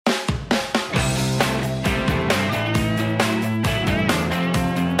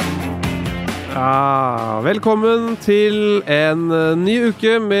Velkommen til en ny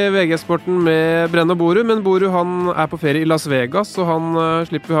uke med VG-sporten med Brenne og Boru, men Boru han på ferie i Las Vegas, så han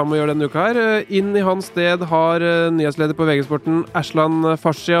slipper vi ha med å gjøre denne uka her. Inn i hans sted har nyhetsleder på VG-sporten Aslan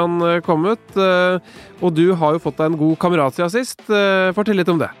Farsian kommet, og du har jo fått deg en god kamerat siden sist. Fortell litt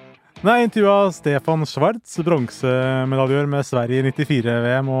om det. Jeg intervjuet Stefan Schwarz, bronsemedaljør med Sverige i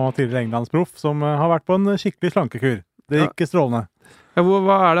 94-VM og tidligere Englandsproff, som har vært på en skikkelig slankekur. Det gikk strålende. Ja,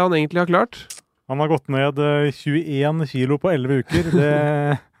 hva det han egentlig har klart? Han har gått ned 21 kilo på 11 uker.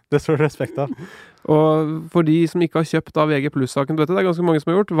 Det står respekt av. Og for de som ikke har kjøpt av VG Plus-saken, det er ganske mange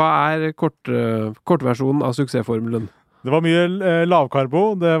som har gjort. Hva kortversjonen av suksessformelen? Det var mye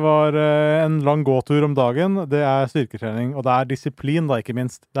lavkarbo, det var en lang gåtur om dagen, det styrketrening, og det disiplin da, ikke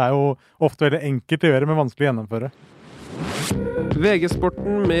minst. Det jo ofte veldig enkelt å gjøre, men vanskelig å gjennomføre.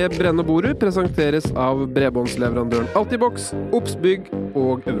 VG-sporten med Brenne og Boru presenteres av bredbåndsleverandøren Altibox, Obsbygg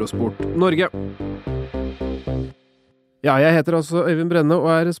og Eurosport Norge. Ja, jeg heter altså Øyvind Brenne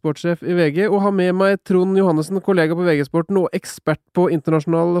og sportssjef i VG, og har med meg Trond Johannessen, kollega på VG-sporten og ekspert på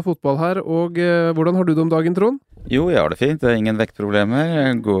internasjonal fotball her. Og hvordan har du det om dagen, Trond? Jo, jeg har det fint. Det ingen vektproblemer.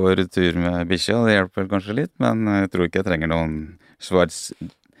 Jeg går tur med bikkja, det hjelper kanskje litt, men jeg tror ikke jeg trenger noen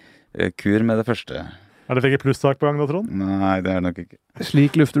Schwarz-kur med det første. Det VG Plus-sak på gang da, Trond? Nei, det nok ikke.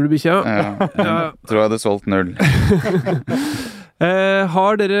 Slik lufter du bikkja? Ja, jeg tror jeg hadde solgt 0.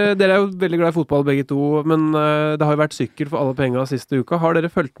 Dere jo veldig glad i fotball begge to, men det har jo vært sykkel for alle penger siste uka. Har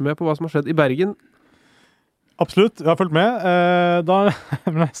dere fulgt med på hva som har skjedd i Bergen? Absolutt, jeg har fulgt med. Da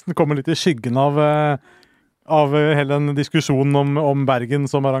nesten kommer litt i skyggen av hele den diskusjonen om Bergen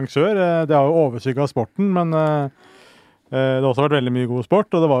som arrangør. Det har jo overskygget av sporten, men det har også vært veldig mye god sport,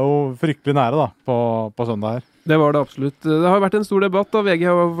 og det var jo fryktelig nære da, på søndag her. Det var det absolutt. Det har vært en stor debatt, og VG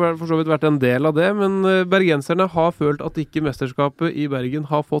har for så vidt vært en del av det, men bergenserne har følt at ikke mesterskapet i Bergen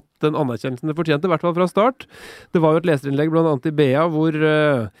har fått den anerkjennelsen det fortjente, i hvert fall fra start. Det var jo et leserinnlegg blant annet i BA,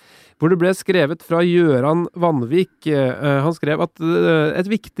 hvor det ble skrevet fra Gjøran Vanvik. Han skrev at et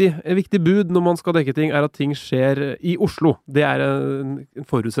viktig bud når man skal dekke ting, at ting skjer i Oslo. Det en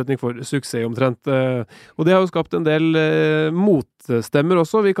forutsetning for suksess omtrent. Og det har jo skapt en del motstemmer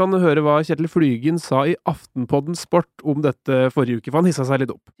også. Vi kan høre hva Kjetil Flygen sa i Aftenpodden Sport om dette forrige uke, for han hisset seg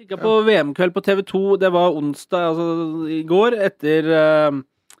litt opp. Kikket på VM-kveld på TV 2, det var onsdag, altså i går,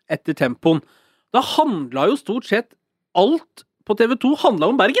 etter tempoen. Da handlet jo stort sett alt på TV 2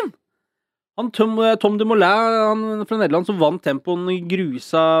 handlet om Bergen. Tom Dumoulin, han fra Nederland som vant tempoen i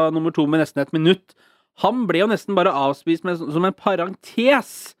grusa nummer 2 med nesten 1 minutt, han ble jo nesten bare avspist som en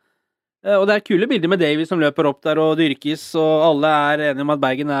parentes. Og det kule bilder med Davy som løper opp der og dyrkes, og alle enige om at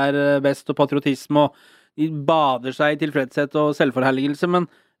Bergen best og patriotisme, og de bader seg i tilfredshet og selvforherligelse, men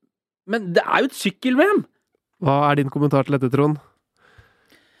det jo et sykkel-VM. Hva din kommentar til dette, Trond?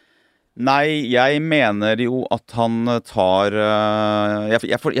 Nei, jeg mener jo at han tar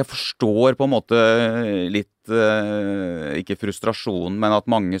jeg forstår på en måte litt ikke frustrasjon, men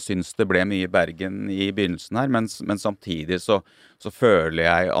at mange syns det ble mye Bergen i begynnelsen her, men samtidig så føler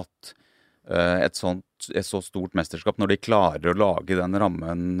jeg at et så stort mesterskap, når de klarer å lage den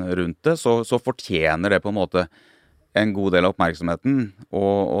rammen rundt det, så fortjener det på en måte en god del av oppmerksomheten,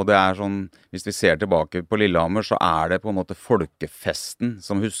 og det sånn, hvis vi ser tilbake på Lillehammer, så det på en måte folkefesten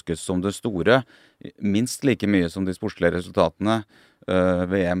som huskes som det store, minst like mye som de sportslige resultatene.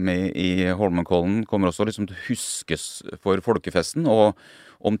 VM i Holmenkollen kommer også liksom til å huskes for folkefesten, og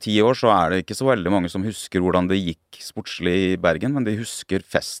om 10 år så det ikke så veldig mange som husker hvordan det gikk sportslig i Bergen, men de husker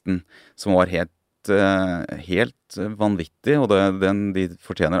festen som var helt vanvittig, og de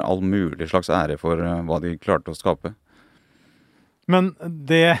fortjener all mulig slags ære for hva de klarte å skape. Men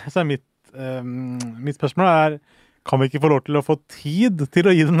det som mitt spørsmål kan vi ikke få lov til å få tid til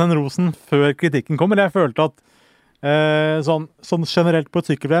å gi dem den rosen før kritikken kommer? Jeg følte at sånn generelt på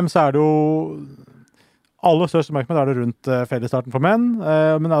et sykkel-VM så det jo aller største oppmerksomhet det rundt fellesstarten for menn,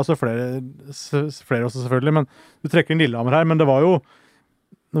 men det også flere også selvfølgelig, men du trekker inn Lillehammer her, men det var jo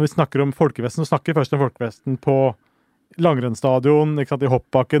når vi snakker om folkevesten, så snakker vi først om folkevesten på langrennsstadion, ikke sant, i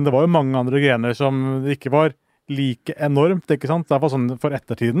hoppbakken. Det var jo mange andre grener som ikke var like enormt, ikke sant? Det var sånn for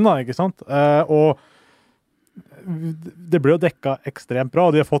ettertiden da, ikke sant? Og det ble jo dekket ekstremt bra,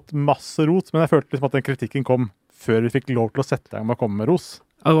 og de har fått masse ros, men jeg følte liksom at den kritikken kom før vi fikk lov til å sette deg med å komme med ros.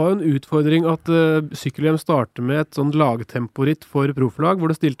 Det var jo en utfordring at sykkel-VM starter med et sånn lagtemporitt for profflag, hvor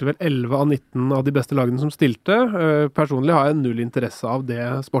det stilte vel 11 av 19 av de beste lagene som stilte. Personlig har jeg null interesse av det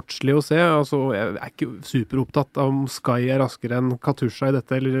sportslig å se. Altså, jeg er ikke superopptatt av om Sky er raskere enn Katusha i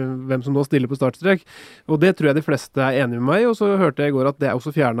dette, eller hvem som nå stiller på startstrek. Og det tror jeg de fleste er enige med meg, og så hørte jeg i går at det er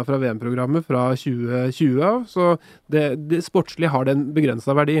også fjernet fra VM-programmet fra 2020 av, så det sportslig har det en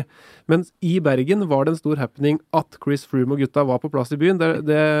begrenset verdi. Mens i Bergen var det en stor happening at Chris Froome og gutta var på plass i byen.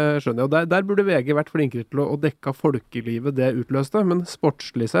 Det skjønner jeg, og der burde VG vært flinkere til å dekke folkelivet det utløste, men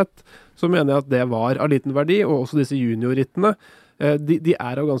sportslig sett så mener jeg at det var av liten verdi, og også disse juniorrittene, de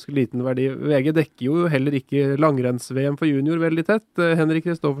er av ganske liten verdi. VG dekker jo heller ikke langrenns-VM for junior veldig tett. Henrik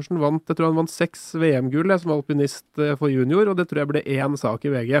Kristoffersen jeg tror han vant 6 VM-gull som alpinist for junior, og det tror jeg ble 1 sak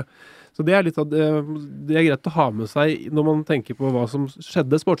i VG. Så det er litt av det er greit å ha med seg når man tenker på hva som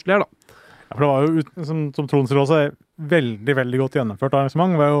skjedde sportslig her, da. Ja, for det var jo, som Trond sier også, veldig, veldig godt gjennomført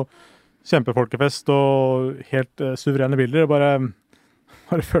arrangement. Det var jo kjempefolkefest og helt suverene bilder. Bare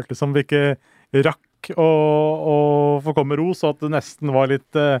føltes som vi ikke rakk å få komme ros, og at det nesten var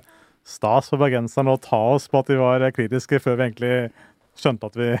litt stas for bergenserne å ta oss på at vi var kritiske før vi egentlig skjønte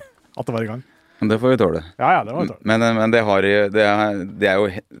at det var i gang. Men det får vi tåle. Ja, det var tåle. Men det er jo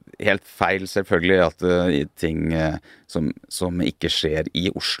helt feil selvfølgelig at ting som ikke skjer i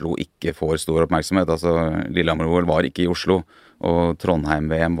Oslo ikke får stor oppmerksomhet. Altså Lillehammer-OL var ikke i Oslo, og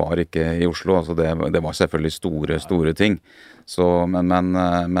Trondheim-VM var ikke i Oslo. Altså det var selvfølgelig store ting. Så, men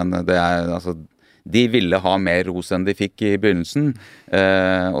det er altså de ville ha mer ros enn de fikk i begynnelsen,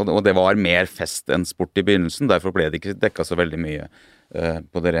 og det var mer fest enn sport i begynnelsen. Derfor ble det ikke dekket så veldig mye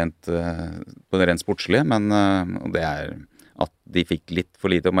på det rent sportslige, men det er at de fikk litt for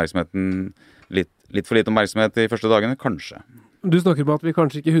lite oppmerksomhet i første dagene, kanskje. Du snakker om at vi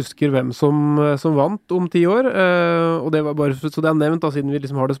kanskje ikke husker hvem som vant om 10 år, og det var bare så det er nevnt da, siden vi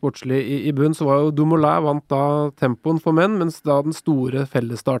liksom har det sportslige i bunn, så var jo Dumoulin vant da tempoen for menn, mens da den store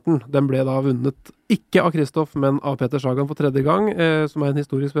fellesstarten, den ble da vunnet ikke av Kristoff, men av Peter Sagan for 3. gang, som er en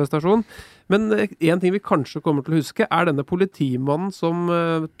historisk prestasjon. Men en ting vi kanskje kommer til å huske, er denne politimannen som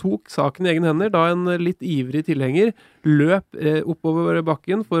tok saken i egne hender, da en litt ivrig tilhenger løp oppover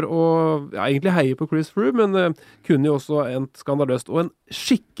bakken for å egentlig heie på Chris Froome, men kunne jo også endt skandaløst, og en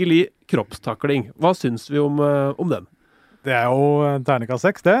skikkelig kroppstakling. Hva syns vi om den? Det er jo terningkast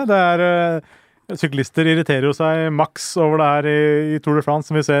 6, det. Det er syklister irriterer jo seg maks over det her i Tour de France,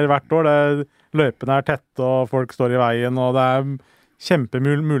 som vi ser hvert år. Løypene er tette, og folk står i veien, og det er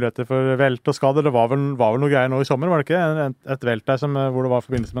kjempemuligheter for velt og skade. Det var vel noe greier nå i sommer, var det ikke? Et velt der hvor det var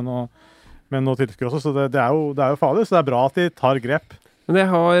forbindelse med noe tilskuere også, så det er jo farlig, så det er bra at de tar grep. Men jeg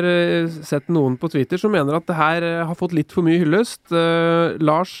har sett noen på Twitter som mener at det her har fått litt for mye hyllest.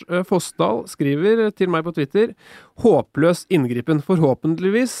 Lars Fossdal skriver til meg på Twitter: håpløs inngripen.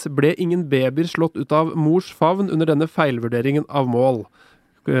 Forhåpentligvis ble ingen babyer slått ut av mors favn under denne feilvurderingen av mål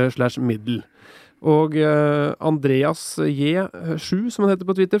 /middel. Og Andreas J7, som han heter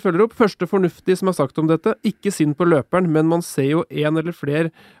på Twitter, følger opp. Første fornuftig som har sagt om dette. Ikke synd på løperen, men man ser jo en eller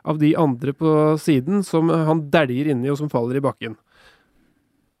flere av de andre på siden som han dæljer inni og som faller i bakken.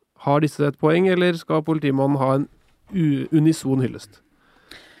 Har disse et poeng, eller skal politimannen ha en unison hyllest?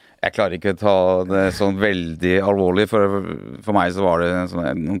 Jeg klarer ikke å ta det sånn veldig alvorlig. For meg så var det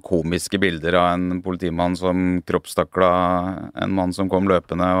noen komiske bilder av en politimann som kroppstakla en mann som kom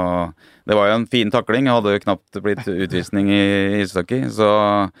løpende. Og det var jo en fin takling. Jeg hadde jo knapt blitt utvisning i ishockey.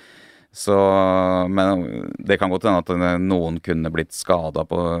 Men det kan godt hende at noen kunne blitt skadet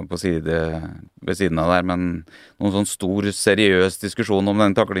ved siden av der. Men noen sånn stor, seriøs diskusjon om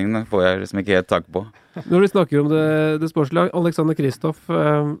den taklingen får jeg liksom ikke helt tak på. Når vi snakker om det sportslige, Alexander Kristoff,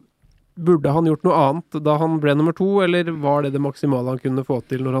 burde han gjort noe annet da han ble nummer 2, eller var det maksimale han kunne få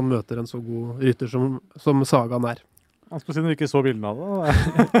til når han møter en så god rytter som Sagan er? Han skulle si at du ikke så bildene av det.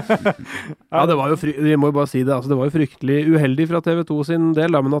 Ja, det var jo vi må jo bare si det, altså det var jo fryktelig uheldig fra TV 2 sin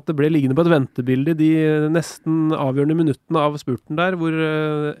del, men at det ble liggende på et ventebilde de nesten avgjørende minuttene av spurten der, hvor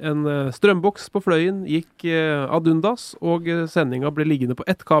en strømboks på fløyen gikk ad undas, og sendinga ble liggende på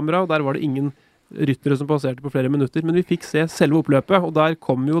ett kamera, og der var det ingen ryttere som passerte på flere minutter, men vi fikk se selve oppløpet, og der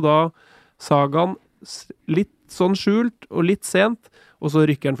kom jo da Sagan litt sånn skjult og litt sent, og så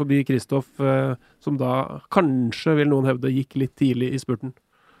rykker han forbi Kristoff, som da kanskje, vil noen hevde, gikk litt tidlig i spurten.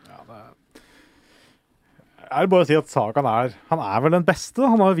 Ja, jeg vil bare si at Sagan han er vel den beste.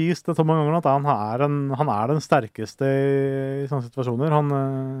 Han har vist det så mange ganger at han er den sterkeste i sånne situasjoner. Han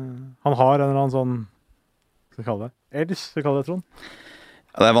har en eller annen sånn, skal vi kalle det, edge, skal vi kalle det, Trond?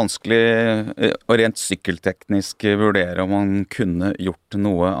 Ja, det er vanskelig å rent sykkelteknisk vurdere om man kunne gjort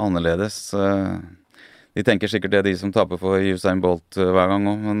noe annerledes. De tenker sikkert det de som taper for Usain Bolt hver gang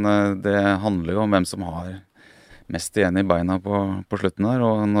også, men det handler jo om hvem som har mest igjen i beina på slutten her,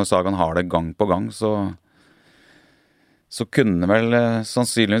 og når Sagan har det gang på gang, så kunne vel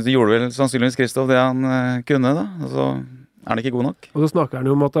gjorde vel sannsynligvis Kristoff det han kunne da, og så er han ikke god nok. Og så snakker han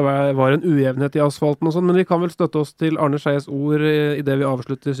jo om at det var en ujevnhet i asfalten og sånn, men vi kan vel støtte oss til Arne Scheies ord i det vi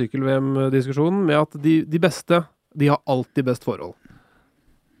avslutter sykkel-VM-diskusjonen, med at de beste, de har alltid best forhold.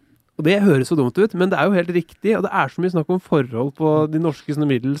 Og det høres så dumt ut, men det er jo helt riktig, og det er så mye snakk om forhold på de norske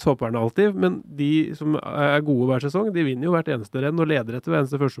middels hopperne alltid, men de som er gode hver sesong, de vinner jo hvert eneste renn og leder etter hver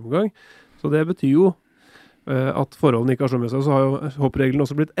eneste første omgang. Så det betyr jo at forholdene ikke har så med seg, så har jo hoppregelen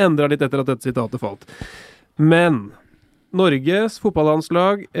også blitt endret litt etter at dette sitatet falt. Men Norges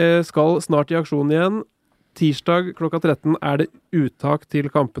fotballandslag skal snart i aksjon igjen. Tirsdag klokka 13 er det uttak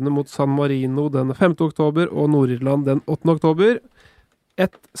til kampene mot San Marino den 5. oktober og Nord-Irland den 8. oktober.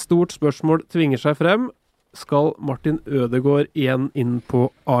 Et stort spørsmål tvinger seg frem. Skal Martin Ødegaard igjen inn på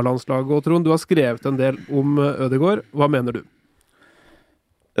A-landslaget? Og Trond, du har skrevet en del om Ødegaard. Hva mener du?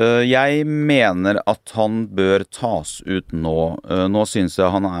 Jeg mener at han bør tas ut nå. Nå synes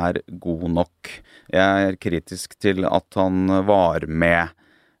jeg han er god nok. Jeg er kritisk til at han var med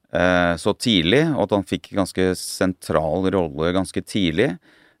så tidlig, og at han fikk ganske sentral rolle ganske tidlig.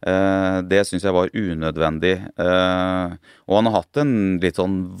 Det synes jeg var unødvendig. Og han har hatt en litt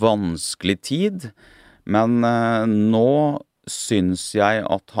sånn vanskelig tid, men nå synes jeg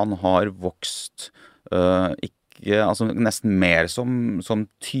at han har vokst altså nesten mer som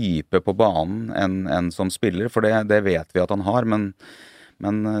type på banen enn som spiller, for det vet vi at han har, men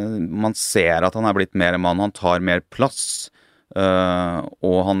man ser at han er blitt mer mann, han tar mer plass,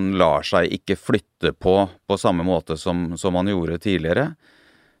 og han lar seg ikke flytte på samme måte som han gjorde tidligere.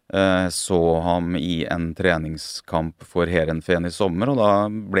 Så ham i en treningskamp for Heerenveen i sommer, og da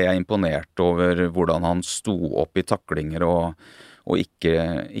ble jeg imponert over hvordan han sto opp i taklinger og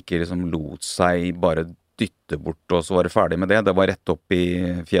ikke liksom lot seg bare dytte bort og så var det ferdig med det. Det var rett opp i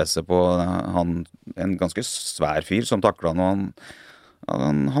fjeset på han, en ganske svær fyr som taklet han, og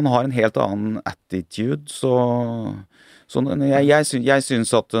han har en helt annen attitude, så jeg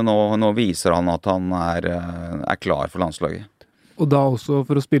synes at nå viser han at han er klar for landslaget. Og da også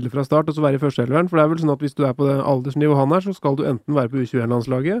for å spille fra start og så være i førsteelveren, for det er vel sånn at hvis du er på det aldersnivå han er, så skal du enten være på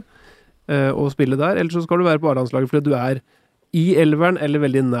U21-landslaget og spille der, eller så skal du være på A-landslaget fordi du er i elveren eller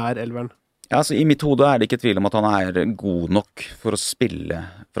veldig nær elveren. Ja, altså I mitt hode er det ikke tvil om at han er god nok for å spille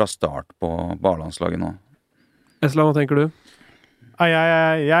fra start på A-landslaget nå. Esla, hva tenker du? Jeg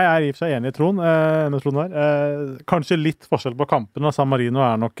er i og for seg enig i Trond her. Kanskje litt forskjell på kampene. San Marino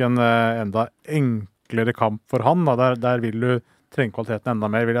er nok en enda enklere kamp for han. Der vil du trenge kvaliteten enda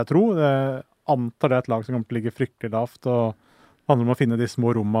mer, vil jeg tro. Jeg antar det er et lag som kommer til å ligge fryktelig lavt, og det handler om å finne de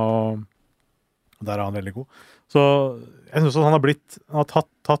små rommene, og der er han veldig god. Så jeg synes at han har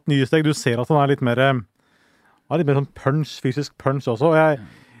tatt nye steg. Du ser at han er litt mer sånn punch, fysisk punch også. Jeg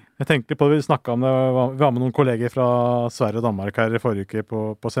tenkte på, vi snakket om det, vi var med noen kolleger fra Sverige og Danmark her i forrige uke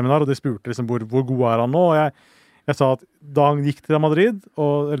på seminar, og de spurte liksom hvor god er han nå, og jeg sa at da han gikk til Real Madrid,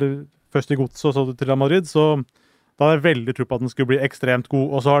 eller først i Godset og så til Real Madrid, så da hadde jeg veldig tro på at den skulle bli ekstremt god,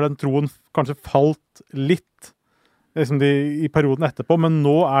 og så har den troen kanskje falt litt liksom i perioden etterpå, men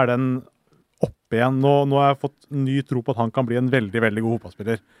nå er den opp igjen. Nå har jeg fått ny tro på at han kan bli en veldig, veldig god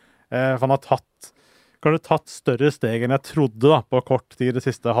fotballspiller. For han har tatt større steg enn jeg trodde da, på kort tid det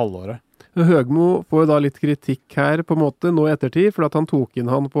siste halvåret. Høgmo får jo da litt kritikk her på en måte nå i ettertid, for at han tok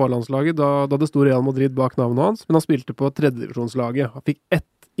inn han på A-landslaget da det sto Real Madrid bak navnet hans, men han spilte på tredjedivisjonslaget. Han fikk ett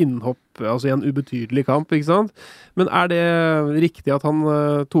innhopp, altså i en ubetydelig kamp, ikke sant? Men er det riktig at han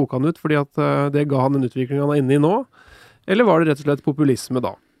tok han ut, fordi at det ga han en utvikling han er inne i nå? Eller var det rett og slett populisme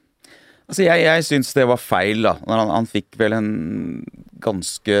da? Altså jeg synes det var feil da. Han fikk vel en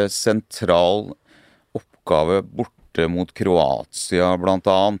ganske sentral oppgave borte mot Kroatia blant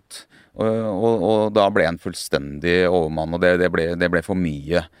annet. Og da ble han fullstendig overmann, og det ble for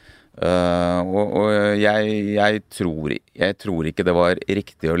mye. Jeg tror ikke det var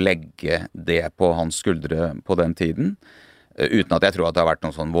riktig å legge det på hans skuldre på den tiden. Uten at jeg tror at det har vært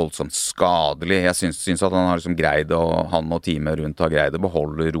noe sånn voldsomt skadelig. Jeg synes at han har liksom han og teamet rundt har greid å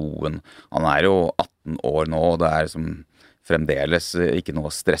beholde roen. Han er jo 18 år nå, og det er liksom fremdeles ikke noe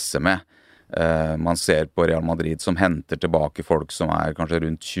å stresse med. Man ser på Real Madrid som henter tilbake folk som er kanskje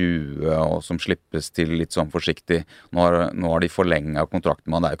rundt 20, og som slippes til litt sånn forsiktig. Nå har de forlenget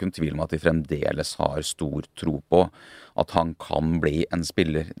kontrakten med han. Det er jo ikke en tvil om at de fremdeles har stor tro på at han kan bli en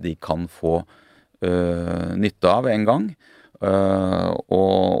spiller de kan få nytte av en gang.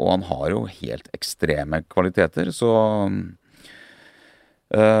 Og han har jo helt ekstreme kvaliteter, så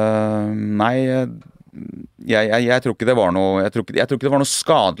nei, Jeg tror ikke det var noe jeg tror ikke det var noe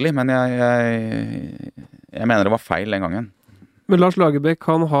skadelig, men jeg mener det var feil den gangen. Men Lars Lagerbäck,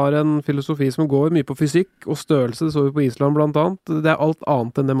 han har en filosofi som går mye på fysikk og størrelse, det så vi på Island blant annet. Det alt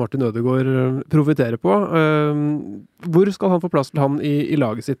annet enn det Martin Ødegaard profiterer på. Hvor skal han få plass til han i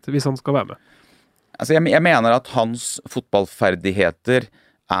laget sitt, hvis han skal være med? Altså, jeg mener at hans fotballferdigheter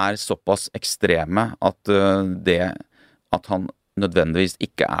såpass ekstreme at at han nødvendigvis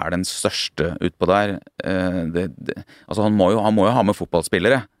ikke den største utpå der. Altså han må jo ha med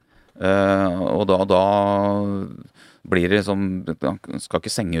fotballspillere. Og da blir det som han skal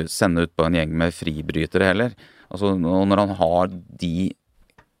ikke sende ut på en gjeng med fribrytere heller. Altså når han har de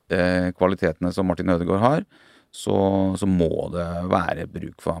kvalitetene som Martin Ødegaard har, så må det være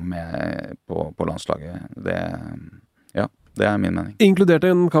bruk for ham med på landslaget. Det min mening. Inkludert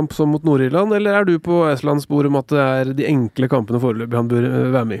en kamp som mot Nord-Irland, eller du på Estlands spor om at det de enkle kampene foreløpig han bør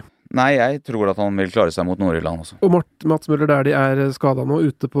være med i? Nei, jeg tror at han vil klare seg mot Nord-Irland også. Og Mats Møller, der de skadet nå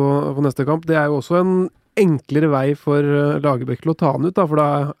ute på neste kamp, det jo også en enklere vei for Lagerbäck til å ta han ut, da, for da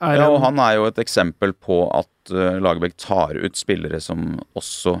og han jo et eksempel på at Lagerbäck tar ut spillere som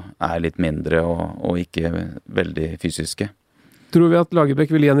også litt mindre og ikke veldig fysiske. Tror vi at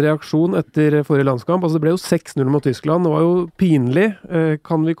Lagerbäck vil gi en reaksjon etter forrige landskamp? Altså det ble jo 6-0 mot Tyskland, det var jo pinlig.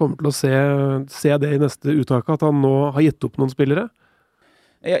 Kan vi komme til å se det i neste uttak, at han nå har gitt opp noen spillere?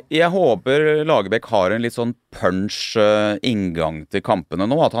 Jeg håper Lagerbäck har en litt sånn punch inngang til kampene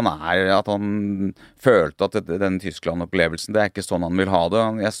nå, at han følte at den Tyskland-opplevelsen, det ikke sånn han vil ha det.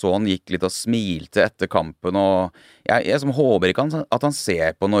 Jeg så han gikk litt og smilte etter kampen, og jeg håper ikke at han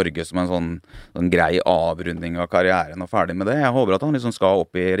ser på Norge som en sånn grei avrunding av karrieren og ferdig med det. Jeg håper at han liksom skal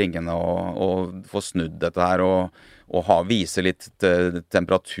opp i ringene og få snudd dette her, og vise litt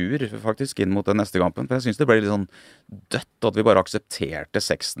temperatur faktisk inn mot den neste kampen. For jeg synes det ble litt sånn dødt at vi bare aksepterte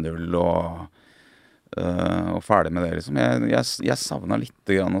 6-0 og ferdig med det liksom. Jeg savnet litt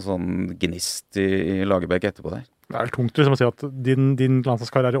grann noe sånn gnist i Lagerbäck etterpå der. Det tungt liksom å si at din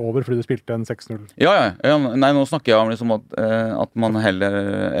landslagskarriere over fordi du spilte en 6-0. Ja. Nei, nå snakker jeg om liksom at man heller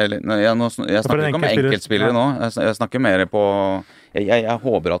jeg snakker ikke om enkeltspillere nå. Jeg snakker mer på jeg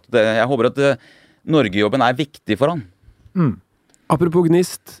håper at Norge-jobben viktig for han. Apropos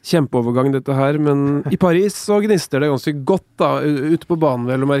gnist, kjempeovergang dette her, men i Paris så gnister det ganske godt da, ute på banen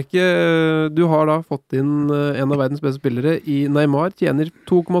vel å merke. Du har da fått inn en av verdens beste spillere i Neymar, tjener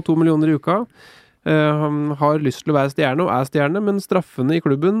 2,2 millioner i uka. Han har lyst til å være stjerne og stjerne, men straffene i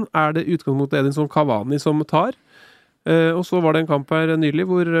klubben det utgangspunktet Edinson Cavani som tar. Og så var det en kamp her nylig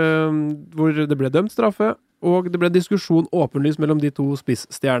hvor det ble dømt straffe, og det ble diskusjon åpenlyst mellom de to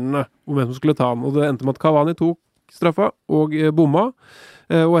spissstjernene om hvem som skulle ta han, og det endte med at Cavani tok straffa og bomma,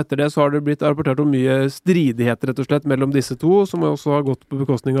 og etter det så har det blitt rapportert om mye stridighet rett og slett mellom disse to, som også har gått på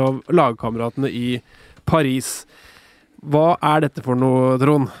bekostning av lagkameratene i Paris. Hva dette for noe,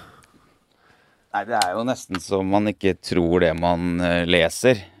 Trond? Nei, det jo nesten så man ikke tror det man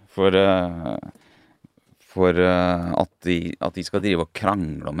leser, for at de skal drive og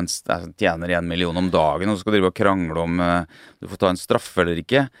krangle om tjener 1 million om dagen, og så skal drive og krangle om du får ta en straffe eller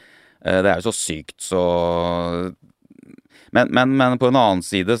ikke. Det jo så sykt, så men på en annen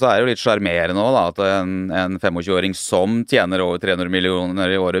side så det jo litt sjarmerende også, da, at en 25-åring som tjener over 300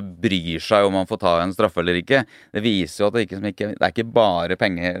 millioner i året bryr seg om han får ta en straffe eller ikke. Det viser jo at det ikke bare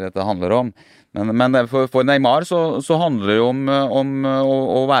penger dette handler om. Men for Neymar så handler det jo om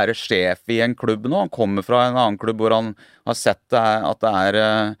å være sjef i en klubb nå. Han kommer fra en annen klubb hvor han har sett at det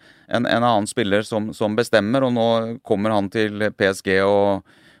en annen spiller som bestemmer, og nå kommer han til PSG og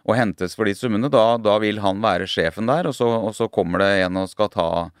hentes for de summene. Da vil han være sjefen der, og så kommer det en og skal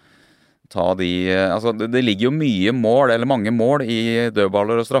ta de altså det ligger jo mange mål i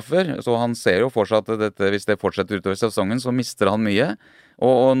dødballer og straffer, så han ser jo for seg at hvis det fortsetter utover sesongen, så mister han mye.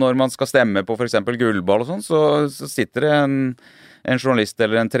 Og når man skal stemme på for eksempel gullball og sånn, så sitter det en journalist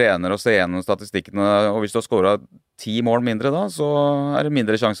eller en trener og ser gjennom statistikkene, og hvis du har skåret 10 mål mindre da, så det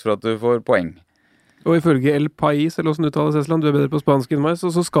mindre sjanse for at du får poeng. Og ifølge El País, eller hvordan uttales Estland, du bedre på spansk enn meg,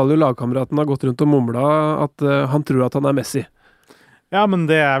 så skal jo lagkameraten ha gått rundt og mumla at han tror at han Messi. Ja, men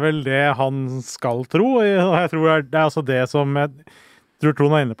det vel det han skal tro. Jeg tror det altså det som jeg tror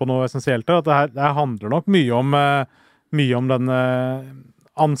Trond inne på noe essensielt her, at det handler nok mye om den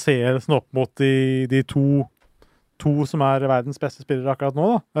anseelsen opp mot de to som verdens beste spillere akkurat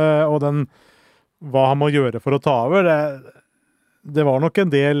nå, da. Og hva han må gjøre for å ta over. Det var nok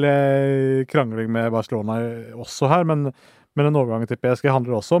en del krangling med Barcelona også her, men en overgang til PSG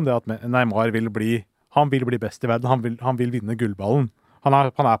handler også om det at Neymar vil bli best i verden. Han vil vinne gullballen.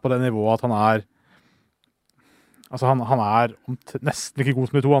 Han på det nivået at han nesten like god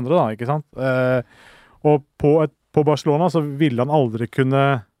som de to andre, da, ikke sant? Og på Barcelona så ville han aldri kunne,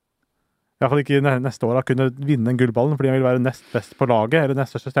 i hvert fall ikke neste år, kunne vinne en gullballen, fordi han vil være nest best på laget, eller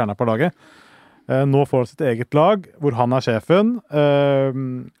nest største stjerne på laget. Nå får han sitt eget lag, hvor han er sjefen.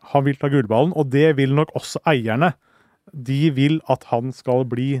 Han vil ta gullballen, og det vil nok også eierne. De vil at han skal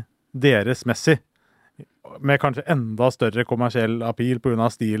bli deres Messi, med kanskje enda større kommersiell appeal på grunn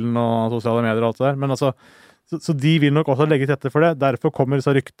av stilen og sosiale medier og alt det der. Men altså, så de vil nok også legge til rette for det. Derfor kommer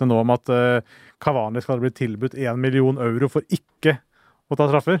disse ryktene nå om at Cavani skal bli tilbudt 1 million euro for ikke å ta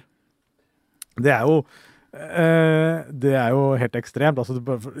straffer. Det er jo helt ekstremt. Altså,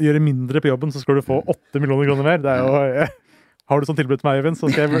 for å gjøre mindre på jobben, så skal du få 8 millioner kroner mer. Det er jo... Har du sånn tilbud til meg, Øyvind, så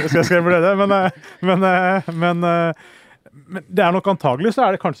skal jeg vurdere det. Men det er nok antagelig, så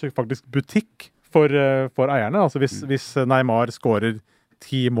er det kanskje faktisk butikk for eierne. Altså hvis Neymar skårer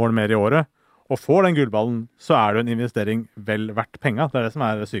 10 mål mer i året, og får den gullballen, så er det en investering vel verdt penga. Det er det som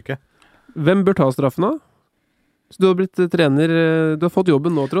er syke. Hvem bør ta straffen da? Så du har blitt trener, du har fått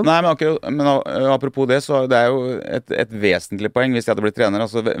jobben nå, Trond? Nei, men apropos det, så det er jo et vesentlig poeng hvis jeg hadde blitt trener.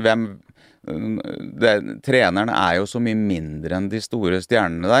 Altså, treneren er jo så mye mindre enn de store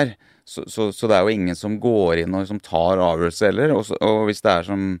stjernene der. Så det er jo ingen som går inn og som tar avgjørelse heller. Og hvis det er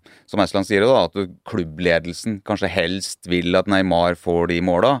som Aslan sier da, at klubbledelsen kanskje helst vil at Neymar får de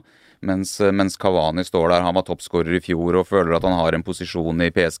måla, mens Cavani står der, han var toppskårer i fjor og føler at han har en posisjon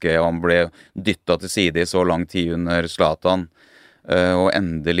i PSG, og han ble dyttet til side i så lang tid under Zlatan, og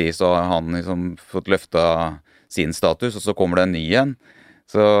endelig så har han liksom fått løftet sin status, og så kommer det en ny igjen.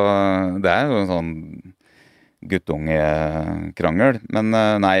 Så det er jo en sånn guttungekrangel. Men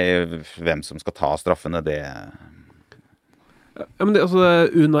nei, hvem som skal ta straffene, det... Ja, men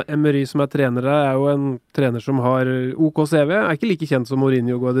Unai Emery som er trener der, er jo en trener som har OK CV. Er ikke like kjent som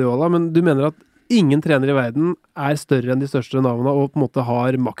Mourinho og Guardiola, men du mener at ingen trener i verden er større enn de største navnene og på en måte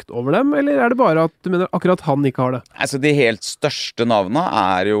har makt over dem, eller er det bare at du mener akkurat han ikke har det? Altså, de helt største navnene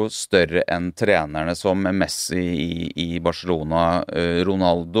er jo større enn trenerne som Messi i Barcelona,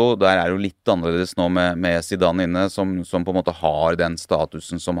 Ronaldo. Der er jo litt annerledes nå med Zidane inne, som på en måte har den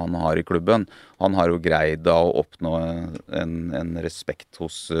statusen som han har i klubben. Han har jo greid da å oppnå en respekt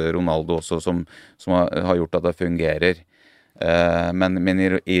hos Ronaldo også, som har gjort at det fungerer. Men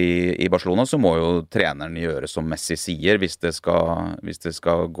i Barcelona så må jo treneren gjøre som Messi sier hvis det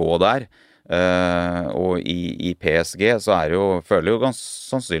skal gå der. Og i PSG så føler jo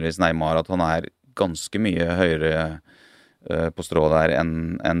sannsynligvis Neymar at han er ganske mye høyere på strå der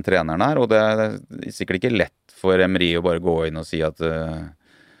enn treneren er, og det er sikkert ikke lett for Emery å bare gå inn og si at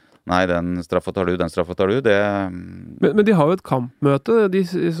nei, den straffa tar du, det... Men de har jo et kampmøte,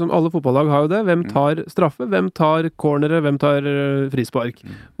 som alle fotballag har jo det. Hvem tar straffe, hvem tar cornere, hvem tar frispark?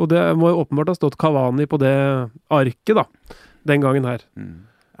 Og det må jo åpenbart ha stått Cavani på det arket da, den gangen her.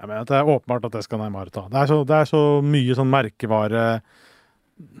 Jeg mener at det er åpenbart at det skal Neymar ta. Det er så mye sånn merkevare...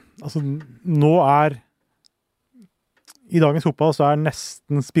 Altså, i dagens fotball så er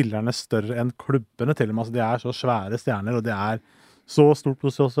nesten spillerne større enn klubbene til dem. Altså, de er så svære stjerner, og det er så stort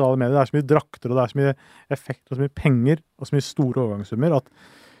på sosiale medier. Det er så mye drakter, og det er så mye effekt, og så mye penger, og så mye store overgangssummer, at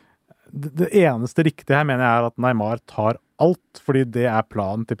det eneste riktige her mener jeg er at Neymar tar alt, fordi det er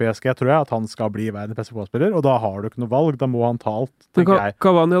planen til PSG, tror jeg, at han skal bli verdens beste fotballspiller, og da har du ikke noe valg, da må han ta alt, tenker jeg.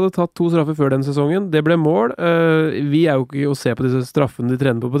 Cavani hadde tatt 2 straffer før den sesongen, det ble mål. Vi er jo ikke å se på disse straffene de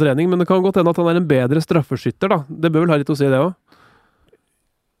trener på trening, men det kan godt hende at han er en bedre straffeskytter da. Det bør vel ha litt å si det også.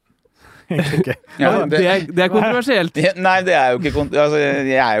 Ja, det er kontroversielt. Nei, det er jo ikke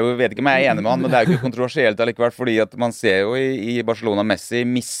vet ikke om jeg er enig med han, men det er jo ikke kontroversielt allikevel, fordi at man ser jo i Barcelona, Messi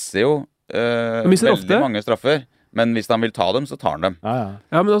misser jo veldig mange straffer. Men hvis han vil ta dem, så tar han dem.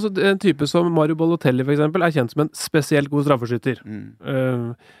 Ja, men altså, en type som Mario Balotelli for eksempel, er kjent som en spesielt god straffeskytter.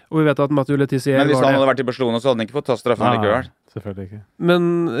 Og vi vet at Matteo Letizier Men hvis han hadde vært i Barcelona, så hadde han ikke fått ta straffen likevel. Selvfølgelig ikke.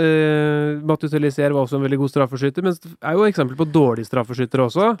 Men Matteo Letizier var også en veldig god straffeskytter, men det er jo eksempel på dårlige straffeskyttere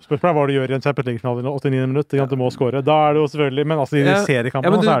også. Spørsmålet er hva du gjør i en Champions League-finale i 89 minutter, du må skåre. Da er det jo selvfølgelig, men altså i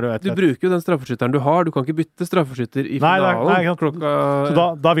seriekampene så er det jo et. Du bruker jo den straffeskytteren du har, du kan ikke bytte straffeskytter i finalen. Nei,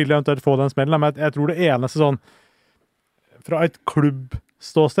 så da vil jeg eventuelt få den smellen, men jeg tror det eneste sånn fra et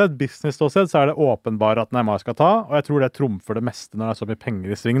klubbståsted, business-ståsted, så er det åpenbart at Neymar skal ta, og jeg tror det trumfer det meste når det er så mye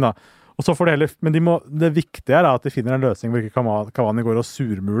penger i sving da. Og så får det heller, men det viktige er at de finner en løsning hvor ikke Cavani går og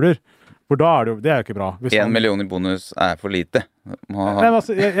surmuler, for da er det jo ikke bra. 1 million i bonus er for lite. Nei,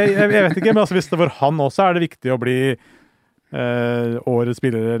 altså, jeg vet ikke, men altså, hvis det for han også er det viktig å bli årets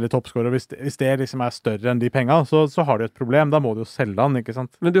spiller eller toppskårer, hvis det liksom er større enn de pengene, så har du et problem. Da må du jo selge han, ikke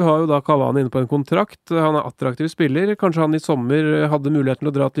sant? Men du har jo da Cavani inne på en kontrakt. Han er attraktiv spiller. Kanskje han i sommer hadde muligheten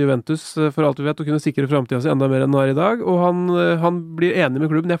til å dra til Juventus for alt vi vet, og kunne sikre fremtiden sin enda mer enn han har i dag. Og han blir enig med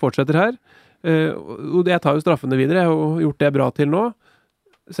klubben. Jeg fortsetter her. Og jeg tar jo straffene videre, jeg har jo gjort det bra til nå.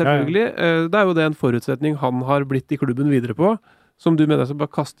 Selvfølgelig. Det er jo det en forutsetning han har blitt i klubben videre på, som du mener som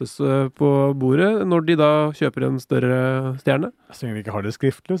bare kastes på bordet når de da kjøper en større stjerne? Så lenge de ikke har det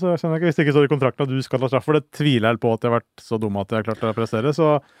skriftlig, så jeg skjønner ikke. Hvis det ikke står i kontrakten at du skal ta straff, for det tviler jeg på at jeg har vært så dum at jeg har klart å prestere. Så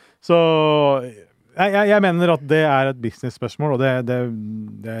jeg mener at det er et business-spørsmål, og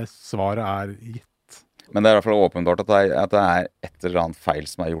det svaret er gitt. Men det er i hvert fall åpenbart at det er et eller annet feil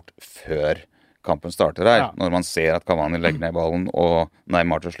som er gjort før kampen starter her. Ja. Når man ser at Cavani legger ned ballen, og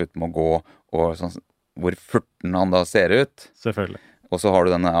Neymar til slutt må gå, og sånn, hvor furten han da ser ut. Selvfølgelig. Og så har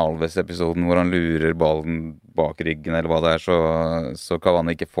du denne Alves-episoden hvor han lurer ballen bak ryggen, eller hva det er, så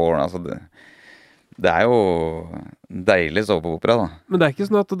Cavani ikke får den. Altså det er jo deilig såpeopera, da. Men det er ikke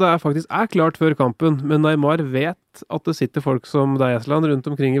sånn at det faktisk er klart før kampen, men Neymar vet at det sitter folk som deg, Esland, rundt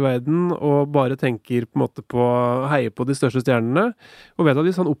omkring i verden, og bare tenker på en måte på å heie på de største stjernene, og vet at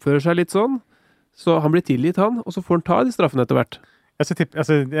hvis han oppfører seg litt sånn, så han blir tilgitt han, og så får han ta de straffene etter hvert. Jeg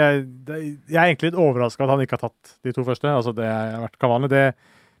er egentlig litt overrasket at han ikke har tatt de to første. Altså det har vært Cavani.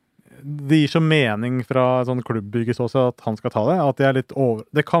 Det gir så mening fra sånn klubbbygges også at han skal ta det. At jeg er litt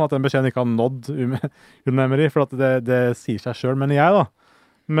det kan at den beskjeden ikke har nådd Unai Emery, for at det sier seg selv, mener jeg da.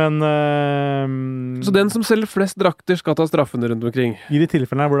 Men Så den som selger flest drakter skal ta straffene rundt omkring? I de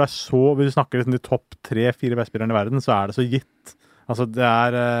tilfellene hvor det er så, hvis du snakker liksom de topp 3-4 bestspillerne i verden, så er det så gitt. Altså det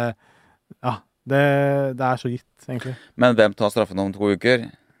er det er så gitt, egentlig. Men hvem tar straffen om 2 uker?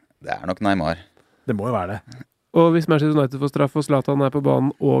 Det er nok Neymar. Det må jo være det. Og hvis Manchester United får straff og Zlatan er på banen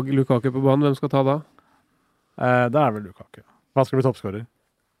og Lukaku på banen, hvem skal ta da? Da er vel Lukaku. Han skal bli toppskårer.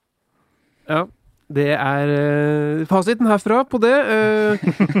 Ja, det er fasiten herfra på det.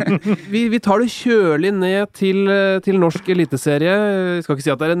 Vi tar det kjølig ned til norsk eliteserie. Jeg skal ikke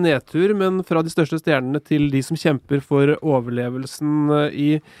si at det er en nedtur, men fra de største stjernene til de som kjemper for overlevelsen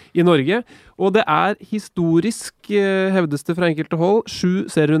i Norge. Og det er historisk, hevdes det fra enkelte hold, 7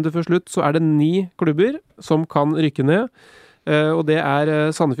 serierunder før slutt, så er det 9 klubber som kan rykke ned. Og det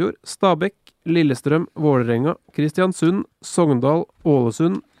er Sandefjord, Stabæk, Lillestrøm, Vålerenga, Kristiansund, Sogndal,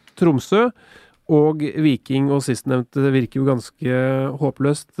 Ålesund, Tromsø, og Viking, og sistnevnte virker jo ganske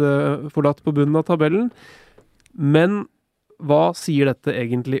håpløst forlatt på bunnen av tabellen. Men hva sier dette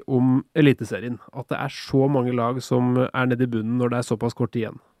egentlig om eliteserien? At det er så mange lag som er nede i bunnen når det er såpass kort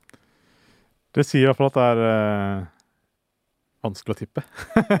igjen? Det sier i hvert fall at det er vanskelig å tippe.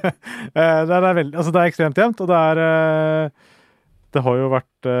 Det er ekstremt jevnt, og det har jo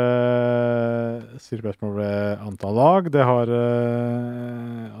vært spørsmål ved antall lag, det har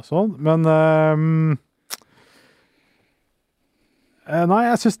sånn, men nei,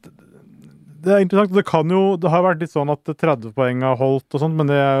 jeg synes det er interessant, det har vært litt sånn at 30 poeng har holdt og sånt, men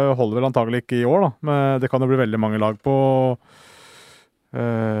det holder vel antagelig ikke i år da, men det kan jo bli veldig mange lag på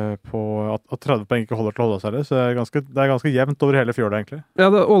at 30 poeng ikke holder til å holde seg, så det er ganske jevnt over hele fjøla egentlig.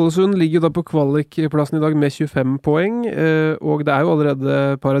 Ja, Ålesund ligger jo da på kvalikplassen i dag med 25 poeng, og det er jo allerede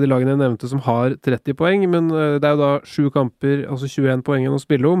et par av de lagene jeg nevnte som har 30 poeng, men det er jo da 7 kamper, altså 21 poeng å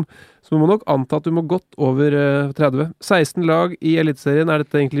spille om, så man må nok anta at du må godt over 30. 16 lag i eliteserien, er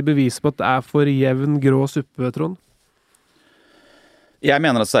dette egentlig bevis på at det er for jevn grå suppe, Trond? Jeg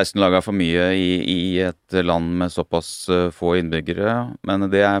mener at 16 lag er for mye i et land med såpass få innbyggere, men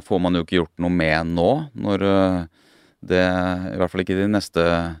det får man jo ikke gjort noe med nå, når det, i hvert fall ikke de neste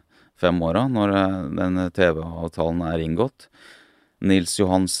 5 årene, når den TV-avtalen er inngått. Nils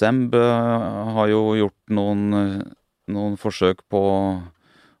Johan Semb har jo gjort noen forsøk på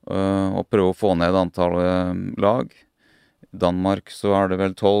å prøve å få ned antallet lag. I Danmark så er det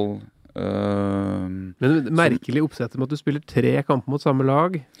vel 12. Men merkelig oppsett med at du spiller 3 kamper mot samme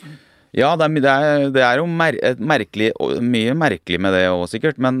lag. Ja, det er jo mye merkelig med det også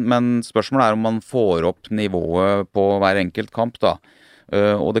sikkert, men spørsmålet er om man får opp nivået på hver enkelt kamp da.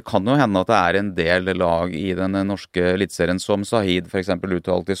 Og det kan jo hende at det er en del lag i den norske eliteserien som Sahid for eksempel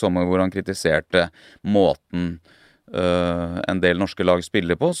uttalte i sommer, hvor han kritiserte måten en del norske lag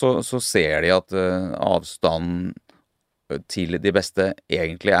spiller på, så ser de at avstanden til de beste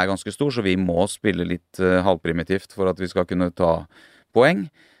egentlig er ganske stor, så vi må spille litt halvprimitivt for at vi skal kunne ta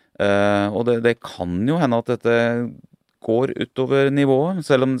poeng. Og det kan jo hende at dette går utover nivået,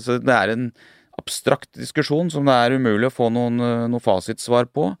 selv om det er en abstrakt diskusjon som det er umulig å få noe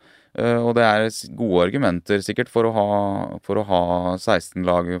fasitsvar på. Og det er gode argumenter sikkert for å ha 16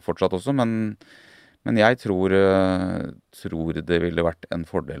 lag fortsatt også, men jeg tror det ville vært en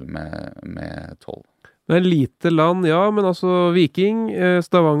fordel med 12. Det er lite land, ja, men altså Viking,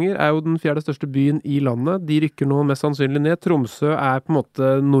 Stavanger er jo den 4. største byen i landet. De rykker nå mest sannsynlig ned. Tromsø er på en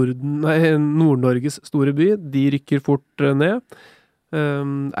måte Nord-Norges store by. De rykker fort ned.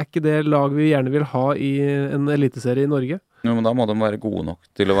 Ikke det lag vi gjerne vil ha i en eliteserie i Norge? Jo, men da må de være gode nok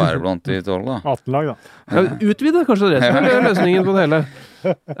til å være blant de 12, da. 18 lag, da. Ja, utvide kanskje det som er løsningen på det hele.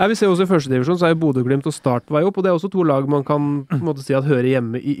 Vi ser også i første divisjon, så er Bodø-Glimt og Start vei opp, og det er også to lag man kan på en måte si at hører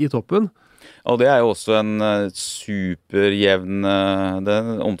hjemme i toppen. Og det er jo også en superjevn Det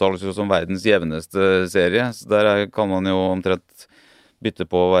omtales jo som verdens jevneste serie. Så der kan man jo omtrent bytte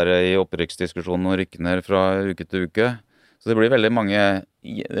på å være i opprykksdiskusjonen og rykke ned fra uke til uke. Så det blir veldig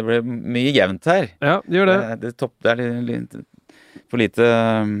det blir mye jevnt her. Ja, det gjør det. Det er litt for lite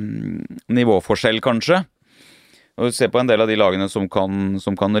nivåforskjell, kanskje. Og se på en del av de lagene som kan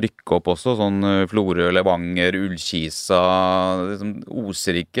rykke opp også, sånn Florø, Levanger, Ullkisa, liksom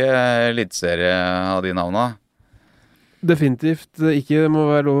oser ikke eliteserie av de navna. Definitivt ikke, må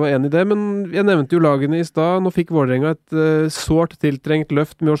være lov å være enig i det, men jeg nevnte jo lagene i stad. Nå fikk Vålerenga et sårt tiltrengt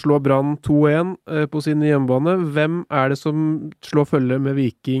løft med å slå Brann 2-1 på sin hjemmebane. Hvem er det som slår følge med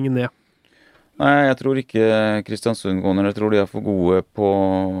Viking ned? Nei, jeg tror ikke Kristiansund går ned. Jeg tror de er for gode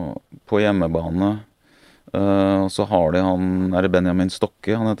på hjemmebane. Og så har de er det Benjamin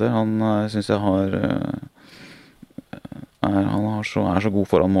Stokke han heter? Han synes jeg er så god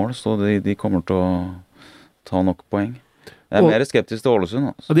foran mål, så de kommer til å ta nok poeng. Jeg er mer skeptisk til Ålesund.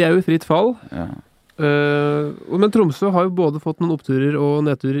 Altså. Og de er jo i fritt fall. Ja. Men Tromsø har jo både fått noen oppturer og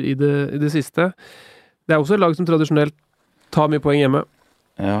nedturer i det siste. Det er også et lag som tradisjonelt tar mye poeng hjemme.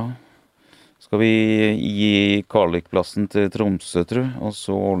 Ja. Skal vi gi kvalikplassen til Tromsø, tror jeg, og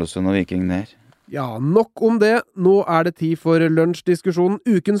så Ålesund og Viking ned? Ja, nok om det. Nå er det tid for lunsjdiskusjonen.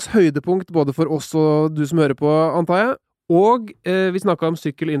 Ukens høydepunkt både for oss og du som hører på, antar jeg. Og vi snakket om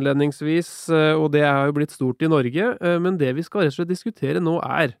sykkel innledningsvis, og det er jo blitt stort i Norge, men det vi skal rett og slett diskutere nå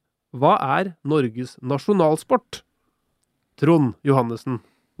hva er Norges nasjonalsport? Trond Johannessen,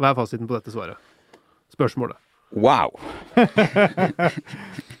 hva er fasiten på dette svaret? Spørsmålet. Wow!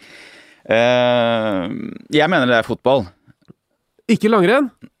 Jeg mener det er fotball. Ikke langrenn?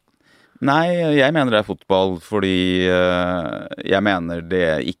 Nei, jeg mener det er fotball fordi jeg mener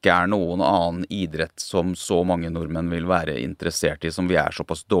det ikke er noen annen idrett som så mange nordmenn vil være interessert i, som vi er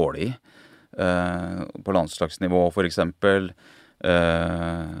såpass dårlig i. På landslagsnivå, for eksempel.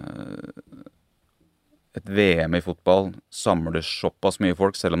 Et VM i fotball samler såpass mye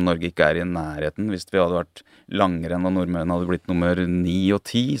folk, selv om Norge ikke er i nærheten. Hvis vi hadde vært langrenn og nordmenn hadde blitt nummer 9 og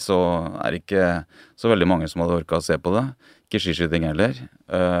 10, så er det ikke så veldig mange som hadde orket å se på det. Ikke skiskyting heller.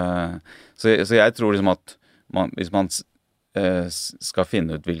 Så jeg tror liksom at hvis man skal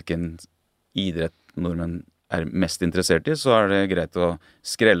finne ut hvilken idrett nordmenn er mest interessert i, så er det greit å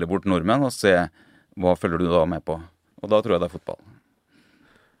skrelle bort nordmenn og se hva følger du da med på. Og da tror jeg det er fotball.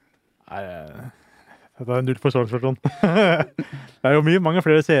 Nei, det er null forståelse. Det er jo mange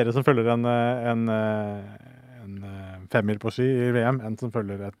flere seere som følger en femmil på ski i VM enn som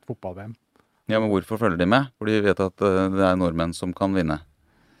følger et fotball-VM. Ja, men hvorfor følger de med? For de vet at det er nordmenn som kan vinne.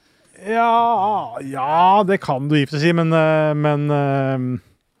 Ja, det kan du i og for seg si, men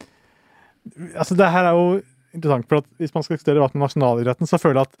altså det her er jo interessant, for at hvis man skal eksistere hva med nasjonalidretten, så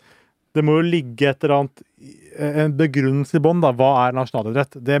føler jeg at det må jo ligge et eller annet, en begrunnelse i bånd, da. Hva er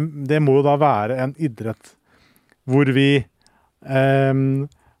nasjonalidrett? Det må jo da være en idrett hvor vi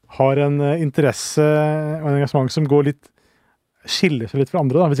har en interesse og en engasjement som skiller seg litt fra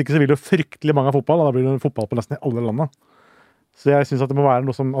andre. Da. Hvis ikke så vil det jo fryktelig mange av fotball, og da blir det fotball på nesten i alle landene. Så jeg synes at det må være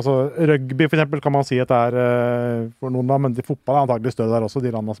noe som, altså rugby for eksempel kan man si at det er for noen da, men fotball er antagelig større der også,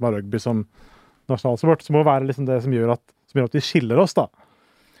 de landene som har rugby som nasjonalsport, så må det være liksom det som gjør at vi skiller oss da.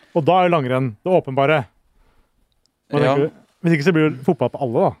 Og da er jo langrenn det åpenbare. Ja. Hvis ikke så blir det fotball på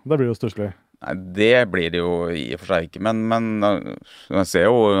alle da, det blir jo stusslig. Nei, det blir det jo i og for seg ikke, men man ser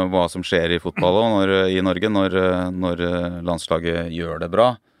jo hva som skjer i fotball i Norge når landslaget gjør det bra.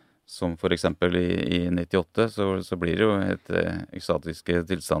 Som for eksempel i 98, så blir det jo helt ekstatiske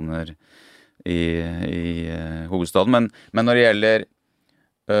tilstander i hovedstaden. Men når det gjelder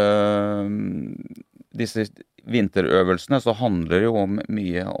disse vinterøvelsene, så handler det jo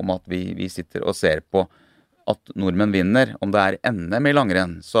mye om at vi sitter og ser på at nordmenn vinner. Om det er NM i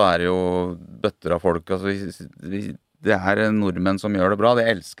langrenn, så er det jo bøtter av folk. Altså, det er nordmenn som gjør det bra.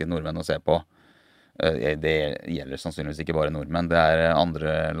 Det elsker nordmenn å se på. Det gjelder sannsynligvis ikke bare nordmenn, det er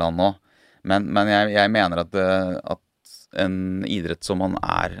andre land også. Men jeg mener at en idrett som man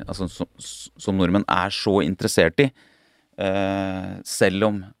altså som nordmenn er så interessert i, selv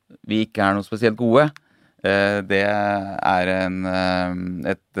om vi ikke er noe spesielt gode, det er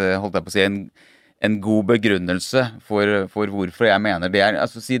holdt jeg på å si, en god begrunnelse for hvorfor jeg mener det er.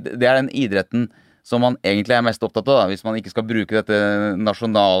 Altså, det er den idretten som man egentlig er mest opptatt av, da, hvis man ikke skal bruke dette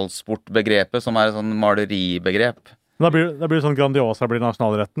nasjonalsportbegrepet, som er et sånn maleribegrep. Da blir det sånn Grandiosa blir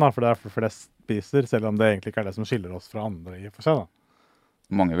nasjonalretten, da, for det flest spiser, selv om det egentlig ikke det som skiller oss fra andre i og for seg. Da.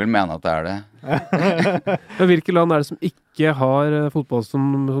 Mange vil mene at det det. Men hvilke land det som ikke har fotball som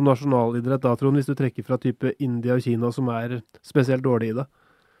nasjonalidrett da, Trond, hvis du trekker fra type India og Kina, som spesielt dårlige i det?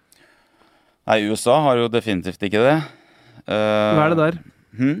 Nei, USA har jo definitivt ikke det. Hva det der?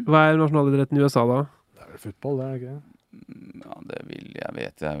 Hva nasjonalidretten i USA da? Det vel fotball, det ikke det? Ja,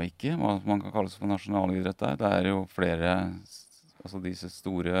 vet jeg jo ikke hva man kan kalle for nasjonalidrett der. Det jo flere, altså disse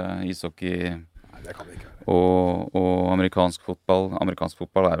store ishockey og amerikansk fotball. Amerikansk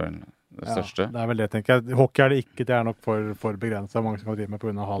fotball vel det største. Det vel det, tenker jeg. Hockey det ikke, det nok for begrenset. Mange som kan drive med på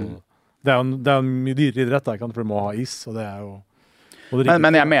grunn av hall. Det jo en mye dyrere idrett, da, for du må ha is, og det jo...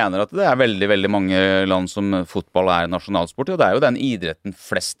 Men jeg mener at det veldig, veldig mange land som fotball nasjonalsport, og det jo den idretten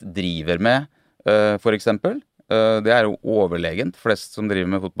flest driver med, for eksempel. Det jo overlegent flest som driver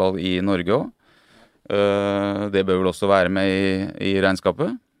med fotball i Norge også. Det bør vel også være med i regnskapet.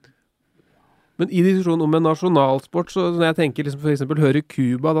 Men i diskusjonen om en nasjonalsport, så når jeg tenker liksom, for eksempel hører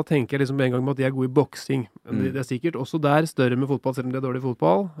Cuba, da tenker jeg liksom en gang på at de gode i boksing. Men det sikkert også der større med fotball, selv om det dårlig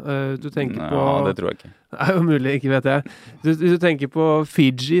fotball. Du tenker på... Ja, det tror jeg ikke. Det jo mulig, ikke vet jeg. Hvis du tenker på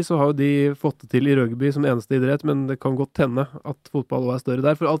Fiji, så har jo de fått det til i rugby som eneste idrett, men det kan godt hende at fotball også større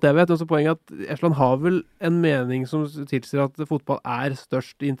der. For alt jeg vet, også poenget at Estland har vel en mening som tilsier at fotball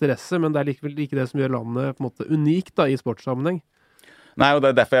størst interesse, men det likevel ikke det som gjør landet på en måte unikt da, i sportssammenheng. Nei, og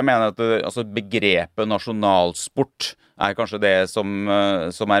det derfor jeg mener at begrepet nasjonalsport kanskje det som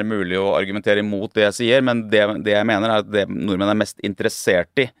mulig å argumentere imot det jeg sier, men det jeg mener at det nordmenn mest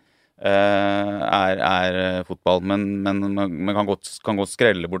interessert i fotball, men man kan godt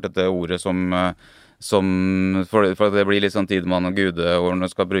skrelle bort dette ordet for det blir litt sånn Tidemann og Gude og når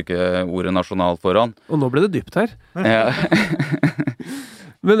man skal bruke ordet nasjonal foran. Og nå ble det dypt her. Ja.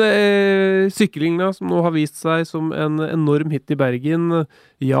 Men syklingene som nå har vist seg som en enorm hit i Bergen,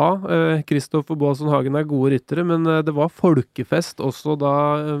 ja, Kristoff og Boasson Hagen gode ryttere, men det var folkefest også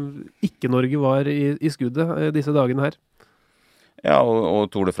da ikke-Norge var i skuddet disse dagene her. Ja, og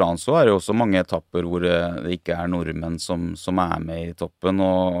Tour de France så det også mange etapper hvor det ikke nordmenn som med i toppen,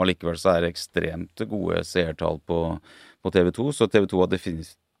 og likevel så det ekstremt gode seertall på TV 2, så TV 2 har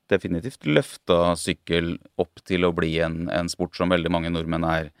definitivt løfta sykkel opp til å bli en sport som veldig mange nordmenn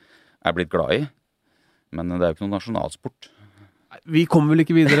blitt glad i. Men det jo ikke noen nasjonalsport. Vi kommer vel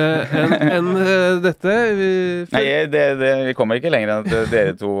ikke videre enn dette? Nei, vi kommer ikke lenger enn at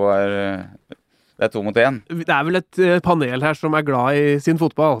dere to det 2 mot 1. Det vel et panel her som glad i sin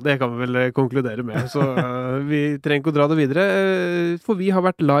fotball. Det kan vi vel konkludere med. Så vi trenger ikke å dra det videre. For vi har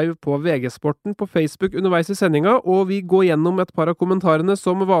vært live på VG-sporten på Facebook underveis i sendinga, og vi går gjennom et par av kommentarene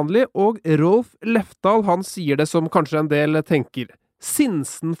som vanlig, og Rolf Lefdal, han sier det som kanskje en del tenker.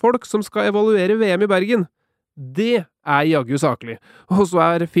 Sinsenfolk som skal evaluere VM i Bergen. Det jaggu saklig. Og så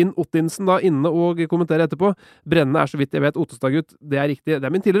Finn Ottinsen da inne og kommenterer etterpå. Brenne så vidt jeg vet Ottestad-gutt. Det riktig.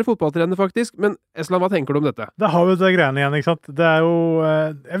 Det min tidligere fotballtrener faktisk. Men Esland, hva tenker du om dette? Det har jo det greiene igjen, ikke sant? Det jo...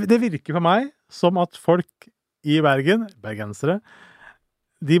 Det virker for meg som at folk i Bergen, bergensere,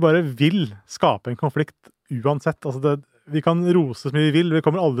 de bare vil skape en konflikt uansett. Altså vi kan rose så mye vi vil. Vi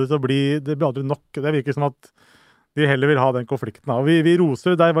kommer aldri til å bli... Det blir aldri nok. Det virker som at de heller vil ha den konflikten. Og vi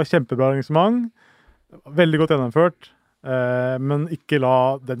roser. Det var kjempebra arrangement. Veldig godt gjennomført, men ikke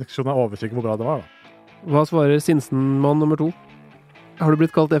la den diskusjonen overstikke hvor bra det var. Da. Hva svarer Sinsenmann nummer 2? Har du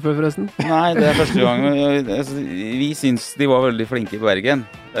blitt kalt det før, forresten? Nei, det første gang. Vi syns de var veldig flinke i Bergen.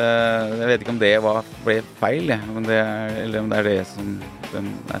 Jeg vet ikke om det ble feil, eller om det det som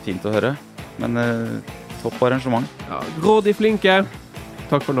fint å høre. Men topp arrangement. Ja, grådig flinke.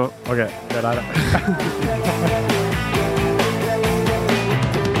 Takk for nå. Ok, det der.